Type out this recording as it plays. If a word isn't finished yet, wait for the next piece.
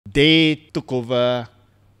they took over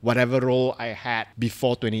whatever role I had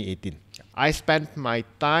before 2018. I spent my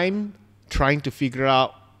time trying to figure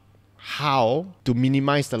out how to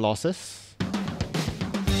minimize the losses.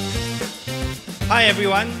 Hi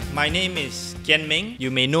everyone, my name is Kian Meng.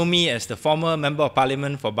 You may know me as the former Member of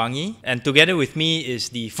Parliament for Bangi, and together with me is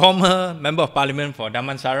the former Member of Parliament for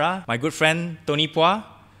Damansara, my good friend Tony Pua.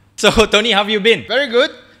 So Tony, how have you been? Very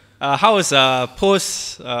good. How has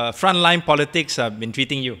post-frontline politics been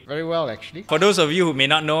treating you? Very well, actually. For those of you who may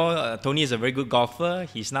not know, Tony is a very good golfer.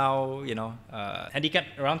 He's now,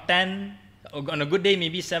 handicapped around 10. On a good day,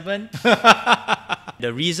 maybe 7.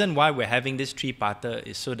 The reason why we're having this three-parter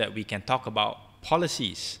is so that we can talk about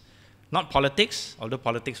policies, not politics, although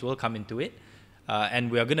politics will come into it.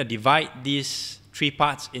 And we are going to divide these three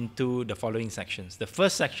parts into the following sections. The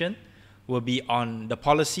first section will be on the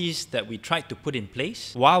policies that we tried to put in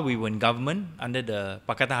place while we were in government under the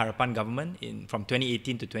Pakatan Harapan government from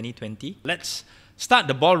 2018 to 2020. Let's start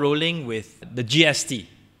the ball rolling with the GST,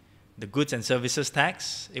 the Goods and Services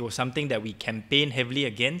Tax. It was something that we campaigned heavily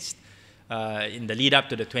against in the lead up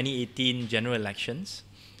to the 2018 general elections.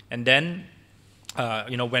 And then,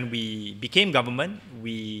 when we became government,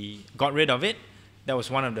 we got rid of it. That was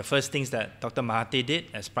one of the first things that Dr. Mahathir did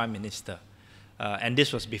as Prime Minister. And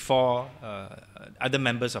this was before other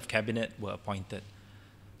members of cabinet were appointed.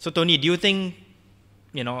 So Tony, do you think,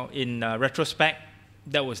 in retrospect,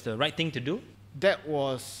 that was the right thing to do? That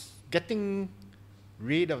was, getting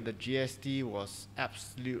rid of the GST was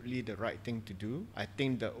absolutely the right thing to do. I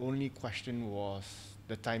think the only question was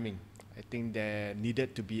the timing. I think there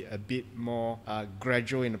needed to be a bit more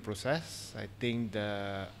gradual in the process. I think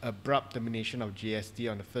the abrupt termination of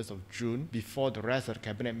GST on the 1st of June, before the rest of the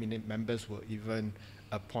cabinet members were even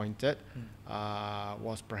appointed,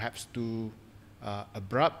 was perhaps too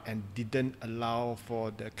abrupt and didn't allow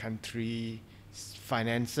for the country's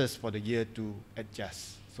finances for the year to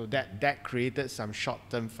adjust. So that created some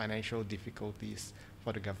short-term financial difficulties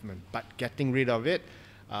for the government. But getting rid of it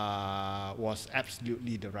was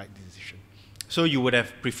absolutely the right decision. So you would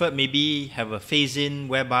have preferred maybe have a phase-in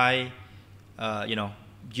whereby,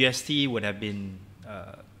 GST would have been,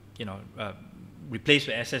 replaced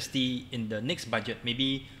with SST in the next budget,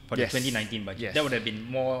 maybe for the 2019 budget. Yes. That would have been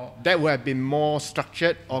more. That would have been more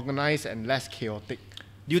structured, organized, and less chaotic.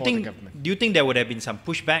 Do you think there would have been some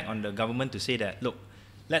pushback on the government to say that, look,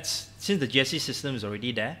 since the GST system is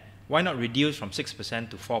already there, why not reduce from 6%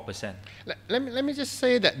 to 4%? Let me just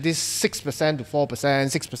say that this 6% to 4%,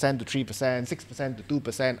 6% to 3%, 6% to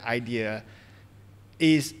 2% idea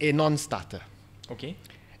is a non-starter. Okay.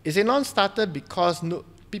 It's a non-starter because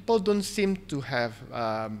people don't seem to have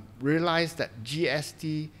realized that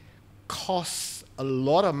GST costs a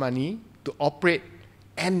lot of money to operate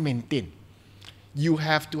and maintain. You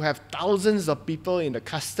have to have thousands of people in the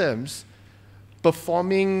customs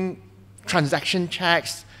performing transaction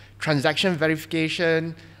checks, transaction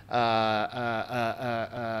verification, what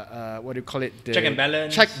do you call it? Check and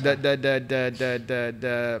balance. Check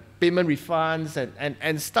the payment refunds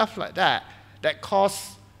and stuff like that. That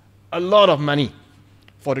costs a lot of money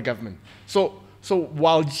for the government. So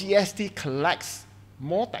while GST collects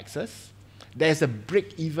more taxes, there's a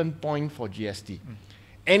break-even point for GST.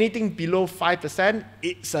 Anything below 5%,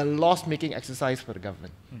 it's a loss-making exercise for the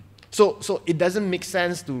government. So it doesn't make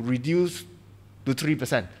sense to reduce to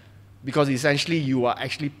 3%, because essentially you are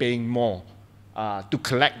actually paying more to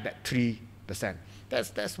collect that 3%.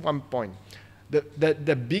 That's one point.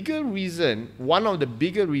 The bigger reason, one of the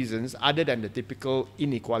bigger reasons, other than the typical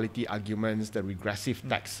inequality arguments, the regressive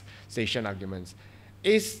taxation arguments,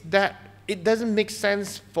 is that it doesn't make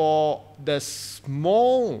sense for the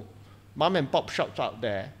small mom and pop shops out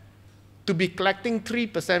there to be collecting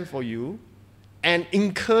 3% for you and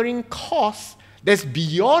incurring costs that's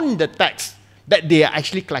beyond the tax that they are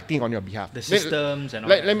actually collecting on your behalf. The systems and all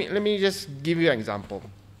that. Let me just give you an example.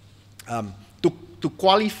 To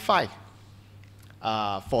qualify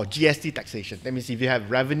for GST taxation, that means if you have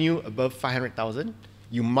revenue above 500,000,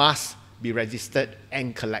 you must be registered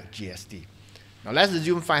and collect GST. Now let's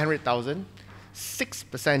assume 500,000,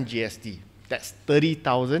 6% GST. That's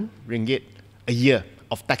 30,000 ringgit a year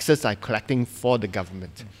of taxes I'm collecting for the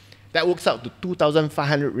government. That works out to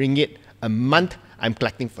 2,500 ringgit a month I'm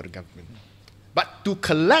collecting for the government. But to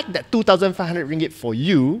collect that 2,500 ringgit for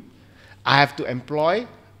you, I have to employ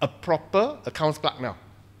a proper accounts clerk now.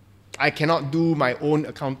 I cannot do my own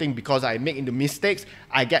accounting because I make into mistakes,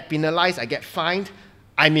 I get penalized, I get fined,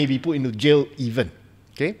 I may be put into jail even.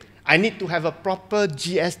 Okay? I need to have a proper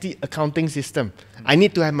GST accounting system. I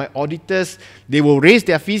need to have my auditors, they will raise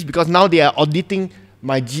their fees because now they are auditing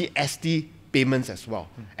my GST payments as well.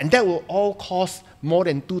 And that will all cost more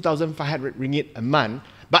than 2,500 ringgit a month,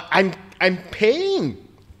 but I'm paying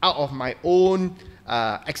out of my own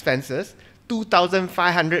expenses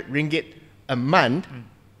 2,500 ringgit a month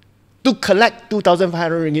to collect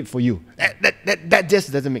 2,500 ringgit for you. That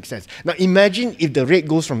just doesn't make sense. Now imagine if the rate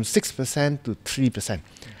goes from 6% to 3%.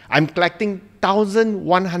 I'm collecting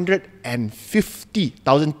 1,250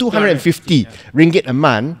 ringgit a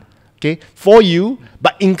month, okay, for you,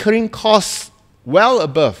 but incurring costs well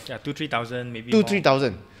above. Yeah, 2,000-3,000 maybe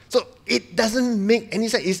 2,000-3,000. So it doesn't make any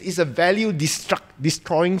sense. It's a value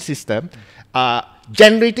destroying system,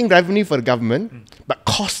 generating revenue for the government, but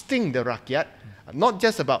costing the rakyat, not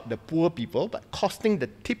just about the poor people, but costing the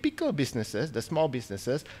typical businesses, the small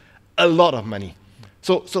businesses, a lot of money.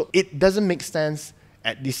 So it doesn't make sense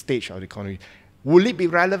at this stage of the economy. Will it be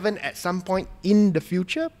relevant at some point in the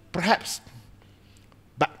future? Perhaps,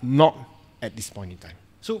 but not at this point in time.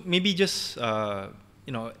 So maybe just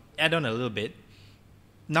add on a little bit.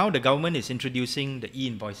 Now the government is introducing the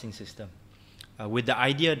e-invoicing system with the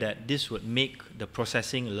idea that this would make the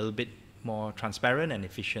processing a little bit more transparent and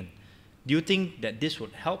efficient. Do you think that this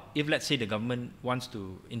would help if, let's say, the government wants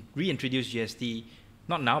to reintroduce GST,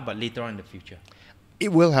 not now, but later on in the future?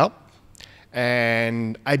 It will help.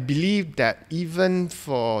 And I believe that even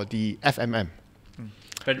for the FMM,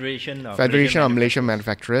 Federation of Malaysian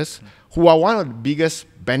Manufacturers, who are one of the biggest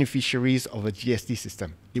beneficiaries of a GST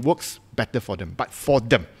system, it works better for them, but for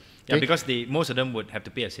them. Yeah, because most of them would have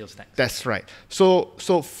to pay a sales tax. That's right. So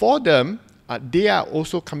for them, they are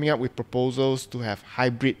also coming up with proposals to have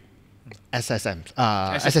hybrid SSMs,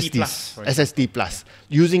 SST plus,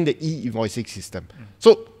 using the e-invoicing system.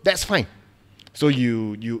 So that's fine. So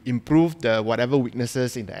you improve the whatever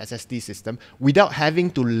weaknesses in the SST system without having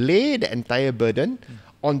to lay the entire burden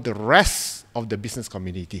on the rest of the business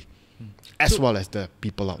community, as well as the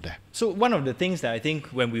people out there. So one of the things that I think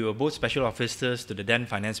when we were both special officers to the then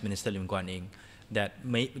Finance Minister Lim Guan Eng, that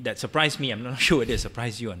surprised me, I'm not sure whether it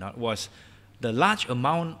surprised you or not, was the large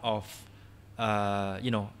amount of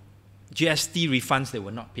GST refunds that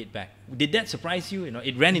were not paid back. Did that surprise you?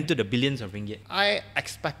 It ran into the billions of ringgit. I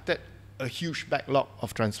expected a huge backlog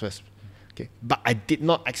of transfers, okay, but I did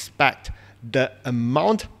not expect the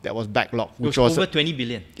amount that was backlogged, which was over 20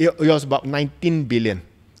 billion. It was about 19 billion.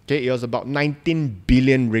 Okay, it was about 19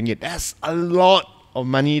 billion ringgit. That's a lot of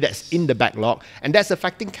money that's in the backlog, and that's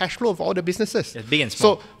affecting cash flow of all the businesses. It's big and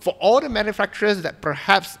small. So for all the manufacturers that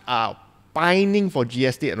perhaps are pining for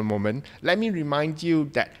GST at the moment, let me remind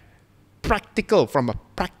you that from a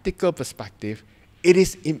practical perspective, it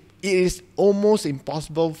is almost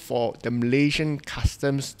impossible for the Malaysian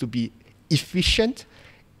customs to be efficient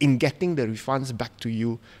in getting the refunds back to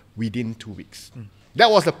you within 2 weeks.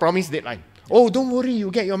 That was the promised deadline. Oh, don't worry,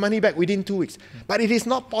 you get your money back within 2 weeks. But it is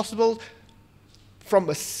not possible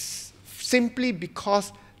simply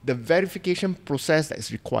because the verification process that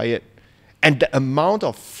is required and the amount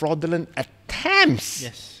of fraudulent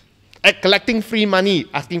attempts at collecting free money,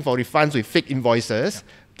 asking for refunds with fake invoices,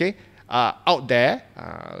 okay, out there,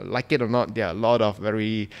 like it or not, there are a lot of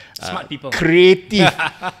very smart people, creative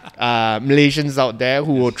Malaysians out there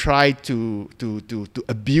who will try to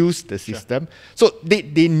abuse the system. So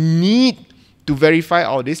they need to verify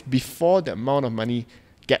all this before the amount of money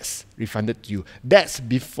gets refunded to you. That's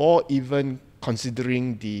before even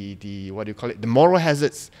considering the moral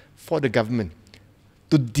hazards for the government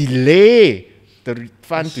to delay the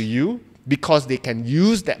refund to you, because they can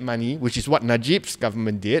use that money, which is what Najib's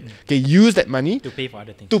government did. Okay, use that money to pay for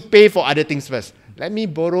other things. To pay for other things first. Let me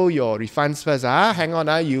borrow your refunds first. Hang on,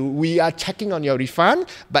 we are checking on your refund,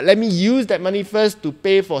 but let me use that money first to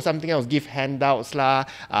pay for something else. Give handouts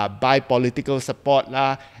buy political support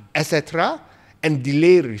etc., and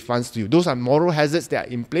delay refunds to you. Those are moral hazards that are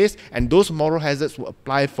in place, and those moral hazards will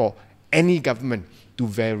apply for any government to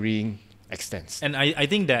varying extents. And I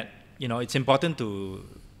think that it's important to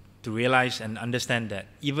realize and understand that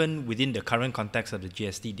even within the current context of the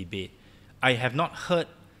GST debate, I have not heard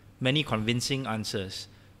many convincing answers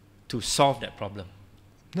to solve that problem.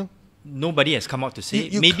 No. Nobody has come out to say,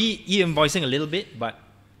 maybe e-invoicing a little bit, but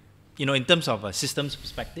in terms of a systems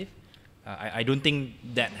perspective, I don't think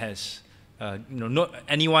that has, not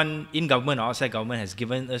anyone in government or outside government has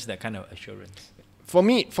given us that kind of assurance. For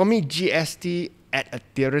me, GST at a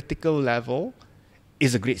theoretical level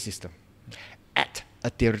is a great system. At a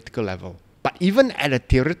theoretical level. But even at a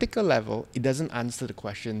theoretical level, it doesn't answer the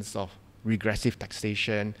questions of regressive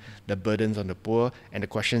taxation, the burdens on the poor, and the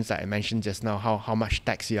questions that I mentioned just now, how much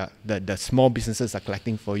tax the small businesses are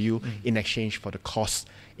collecting for you in exchange for the costs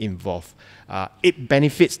involved. It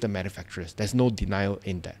benefits the manufacturers. There's no denial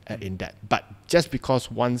in that. But just because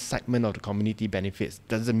one segment of the community benefits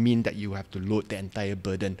doesn't mean that you have to load the entire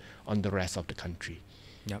burden on the rest of the country.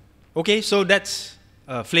 Yep. Okay, so that's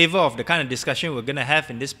a flavor of the kind of discussion we're going to have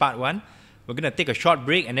in this part 1. We're going to take a short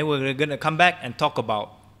break, and then we're going to come back and talk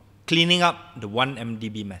about cleaning up the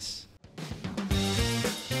 1MDB mess.